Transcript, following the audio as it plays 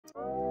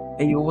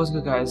Hey yo, what's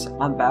good guys?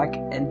 I'm back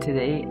and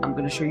today I'm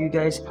going to show you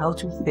guys how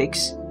to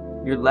fix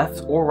your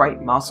left or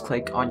right mouse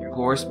click on your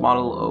Glorious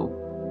Model O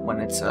when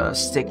it's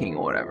sticking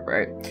or whatever,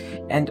 right?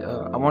 And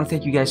I want to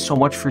thank you guys so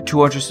much for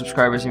 200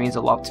 subscribers. It means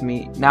a lot to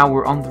me. Now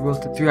we're on the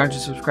road to 300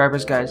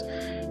 subscribers, guys,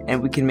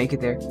 and we can make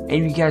it there. And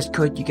if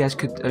you guys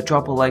could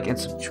drop a like and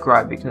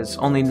subscribe, because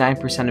only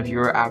 9% of you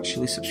are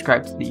actually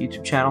subscribed to the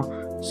YouTube channel.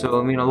 So it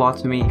would mean a lot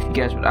to me if you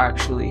guys would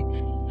actually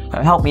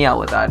help me out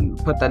with that and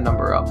put that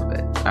number up a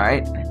bit.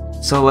 Alright,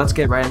 so let's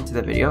get right into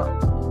the video.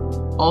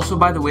 Also,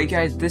 by the way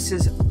guys, this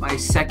is my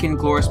second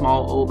Glorious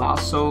Model O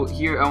mouse. So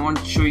here I want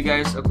to show you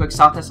guys a quick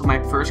sound test of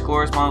my first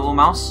Glorious Model O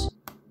mouse.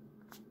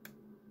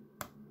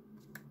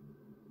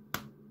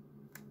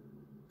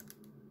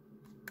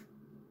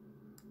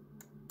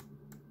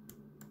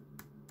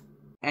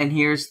 And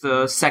here's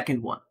the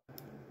second one.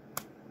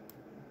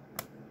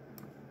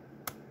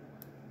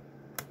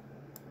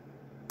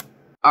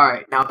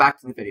 Alright, now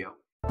back to the video.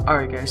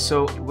 Alright guys,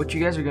 so what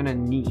you guys are gonna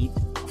need,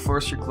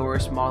 first your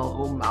Glorious Model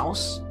O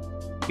mouse.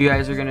 You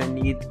guys are gonna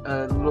need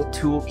a little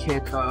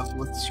toolkit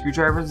with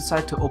screwdrivers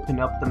inside to open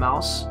up the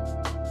mouse.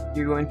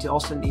 You're going to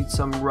also need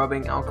some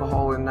rubbing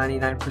alcohol or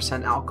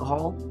 99%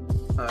 alcohol,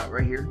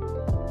 right here,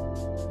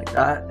 like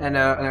that, and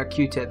a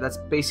Q-tip. That's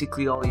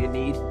basically all you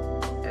need.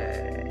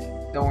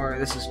 Don't worry,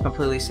 this is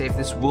completely safe.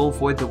 This will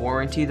void the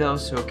warranty though,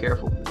 so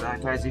careful with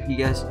that, guys. If you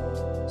guys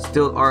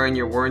still are in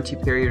your warranty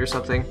period or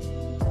something,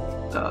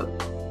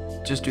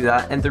 just do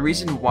that. And the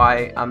reason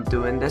why I'm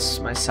doing this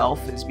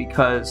myself is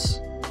because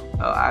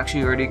I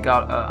actually already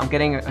got I'm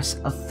getting a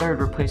third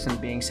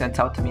replacement being sent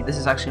out to me. This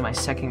is actually my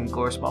second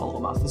Glorious Model O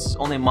mouse. This is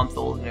only a month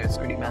old and it's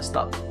already messed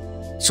up.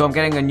 So I'm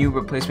getting a new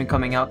replacement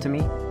coming out to me.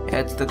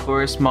 It's the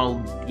Glorious Model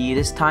B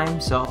this time,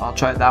 so I'll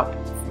try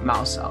that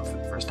mouse out for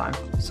the first time.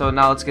 So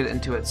now let's get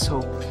into it.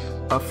 So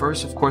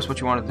first, of course, what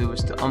you want to do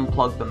is to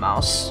unplug the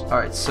mouse.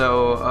 Alright,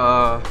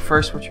 so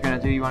first what you're going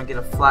to do, you want to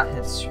get a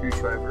flathead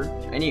screwdriver.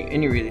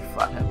 Any really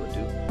flathead would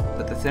do,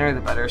 but the thinner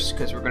the better,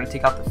 because we're going to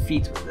take out the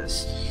feet with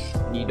this,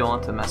 and you don't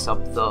want to mess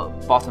up the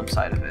bottom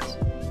side of it.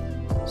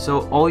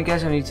 So all you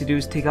guys need to do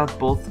is take out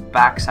both the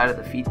back side of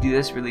the feet. Do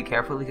this really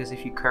carefully, because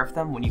if you curve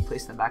them, when you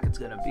place them back, it's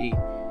gonna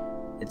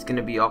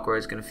be awkward.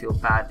 It's gonna feel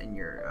bad in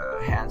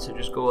your hand. So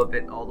just go a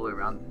bit all the way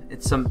around.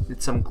 It's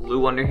some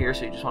glue under here,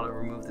 so you just want to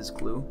remove this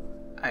glue.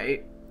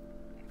 Alright,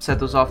 set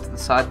those off to the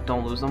side.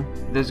 Don't lose them.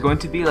 There's going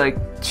to be like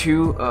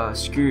two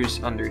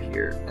screws under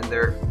here, and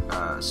they're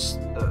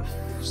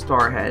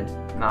star head.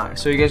 Nah,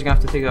 so you guys are gonna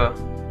have to take a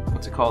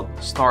what's it called,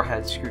 star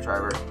head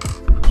screwdriver.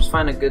 Just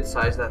find a good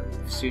size that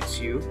suits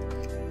you.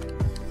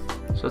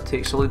 So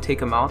slowly take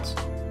them out.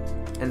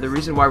 And the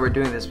reason why we're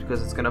doing this is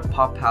because it's gonna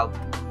pop out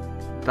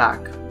back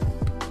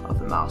of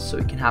the mouse, so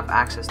we can have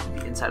access to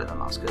the inside of the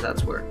mouse, because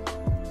that's where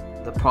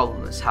the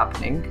problem is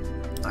happening.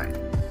 Alright,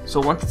 so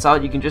once it's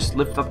out, you can just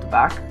lift up the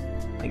back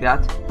like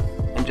that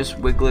and just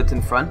wiggle it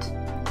in front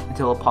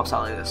until it pops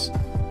out like this.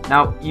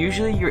 Now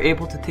usually you're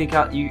able to take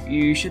out,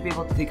 you should be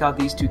able to take out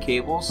these two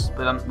cables,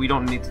 but we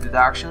don't need to do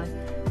that actually.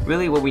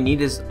 Really what we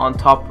need is on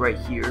top right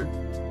here,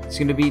 it's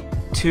going to be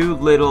two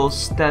little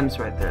stems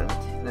right there,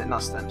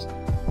 not stems,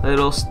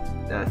 little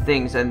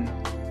things and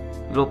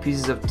little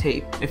pieces of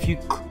tape. If you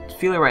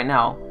feel it right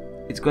now,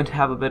 it's going to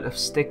have a bit of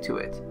stick to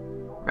it,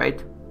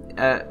 right?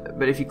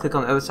 But if you click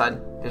on the other side,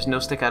 there's no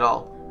stick at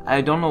all.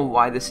 I don't know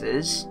why this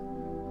is,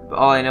 but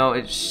all I know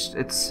is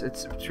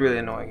it's really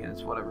annoying, and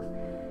it's whatever.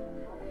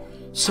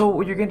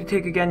 So you're going to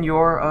take again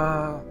your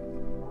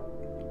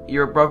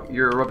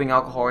rubbing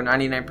alcohol or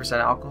 99%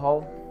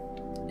 alcohol,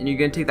 and you're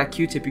going to take that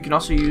Q-tip. You can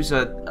also use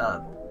like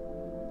a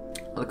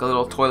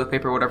little toilet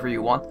paper, whatever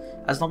you want,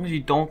 as long as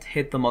you don't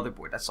hit the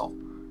motherboard. That's all.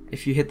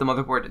 If you hit the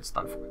motherboard, it's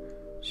done for.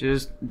 So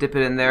just dip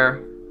it in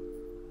there.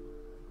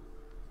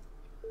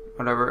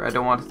 Whatever. I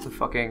don't want it to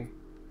fucking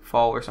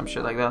fall or some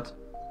shit like that.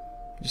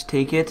 Just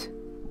take it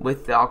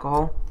with the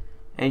alcohol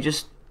and you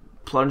just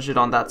plunge it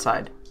on that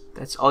side.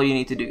 That's all you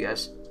need to do,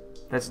 guys.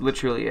 That's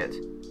literally it.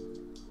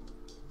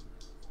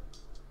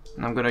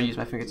 And I'm gonna use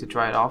my finger to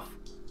dry it off.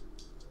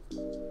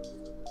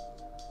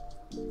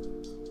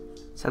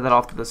 Set that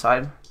off to the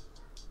side.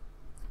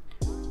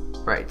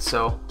 Right,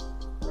 so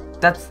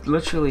that's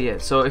literally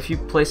it. So if you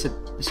place it,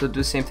 so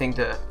do the same thing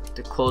to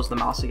close the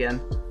mouse again.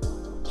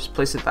 Just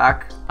place it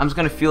back. I'm just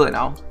gonna feel it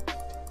now.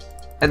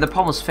 And the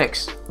problem is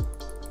fixed.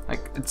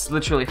 Like, it's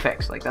literally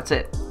fixed. Like, that's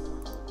it.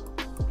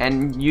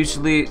 And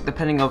usually,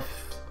 depending on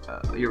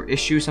your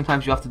issue,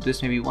 sometimes you have to do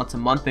this maybe once a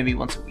month, maybe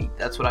once a week.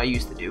 That's what I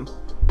used to do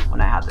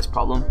when I had this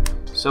problem.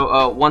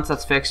 So once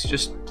that's fixed,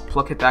 just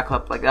pluck it back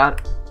up like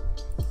that.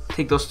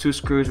 Take those two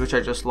screws which I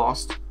just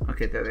lost.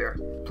 Okay, there they are.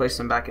 Place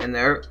them back in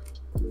there.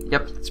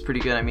 Yep, that's pretty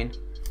good. I mean,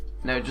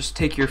 now just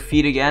take your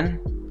feet again,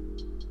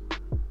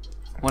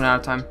 one at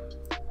a time.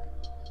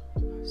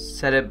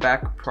 Set it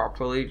back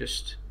properly,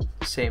 just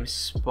the same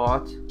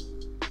spot.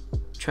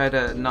 Try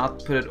to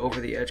not put it over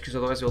the edge, because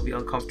otherwise it will be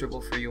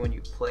uncomfortable for you when you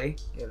play.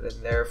 And then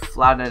there,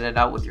 flatten it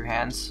out with your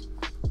hands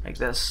like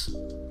this.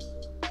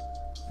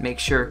 Make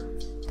sure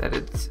that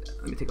it's,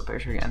 let me take a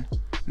picture again.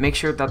 Make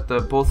sure that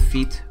both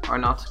feet are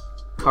not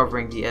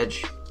covering the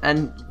edge.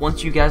 And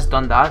once you guys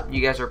done that,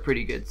 you guys are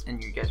pretty good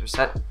and you guys are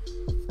set.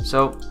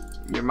 So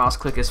your mouse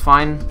click is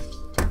fine.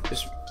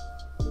 Just,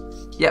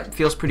 yeah,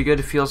 feels pretty good.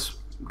 It feels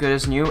good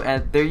as new,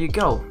 and there you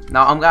go.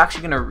 Now I'm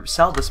actually gonna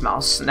sell this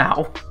mouse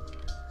now.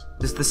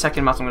 This is the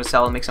second mouse I'm gonna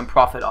sell and make some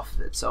profit off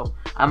of it. So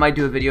I might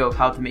do a video of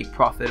how to make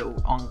profit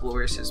on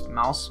Glorious's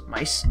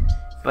mice.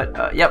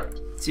 But yep,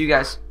 see you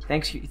guys.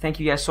 Thank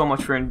you guys so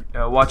much for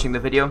watching the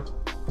video.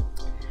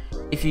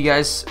 If you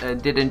guys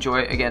did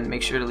enjoy, again,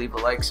 make sure to leave a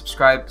like,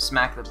 subscribe,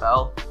 smack the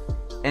bell,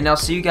 and I'll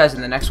see you guys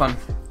in the next one.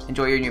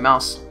 Enjoy your new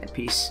mouse, and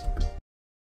peace.